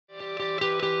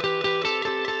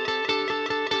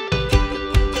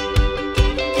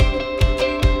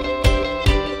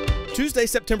Tuesday,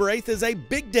 September 8th is a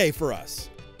big day for us.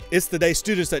 It's the day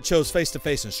students that chose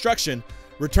face-to-face instruction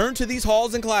return to these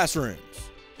halls and classrooms.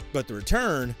 But the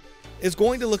return is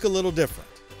going to look a little different.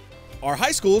 Our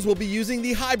high schools will be using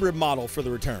the hybrid model for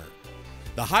the return.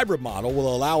 The hybrid model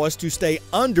will allow us to stay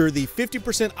under the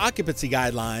 50% occupancy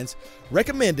guidelines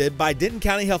recommended by Denton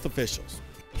County health officials.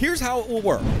 Here's how it will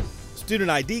work. Student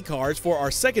ID cards for our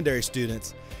secondary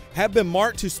students have been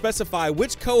marked to specify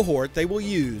which cohort they will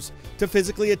use to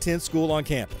physically attend school on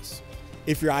campus.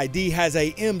 If your ID has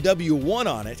a MW1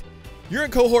 on it, you're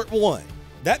in cohort 1.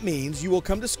 That means you will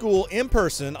come to school in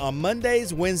person on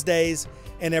Mondays, Wednesdays,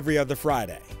 and every other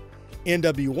Friday.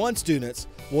 NW1 students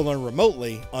will learn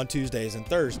remotely on Tuesdays and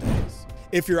Thursdays.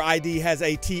 If your ID has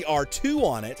a TR2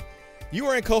 on it, you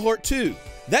are in cohort 2.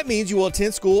 That means you will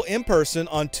attend school in person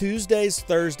on Tuesdays,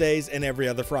 Thursdays, and every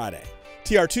other Friday.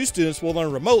 TR2 students will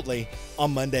learn remotely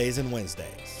on Mondays and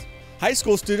Wednesdays. High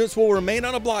school students will remain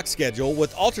on a block schedule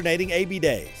with alternating AB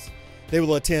days. They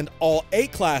will attend all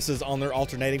 8 classes on their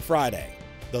alternating Friday.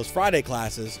 Those Friday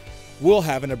classes will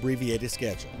have an abbreviated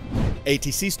schedule.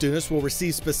 ATC students will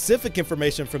receive specific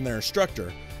information from their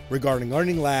instructor regarding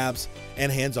learning labs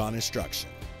and hands-on instruction.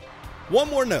 One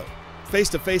more note,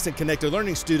 face-to-face and connected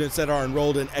learning students that are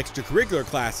enrolled in extracurricular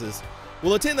classes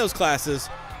will attend those classes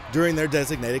during their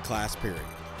designated class period.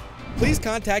 Please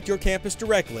contact your campus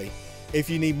directly if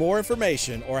you need more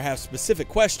information or have specific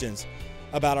questions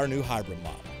about our new hybrid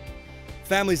model.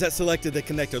 Families that selected the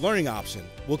connected learning option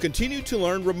will continue to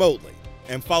learn remotely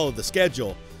and follow the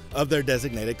schedule of their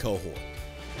designated cohort.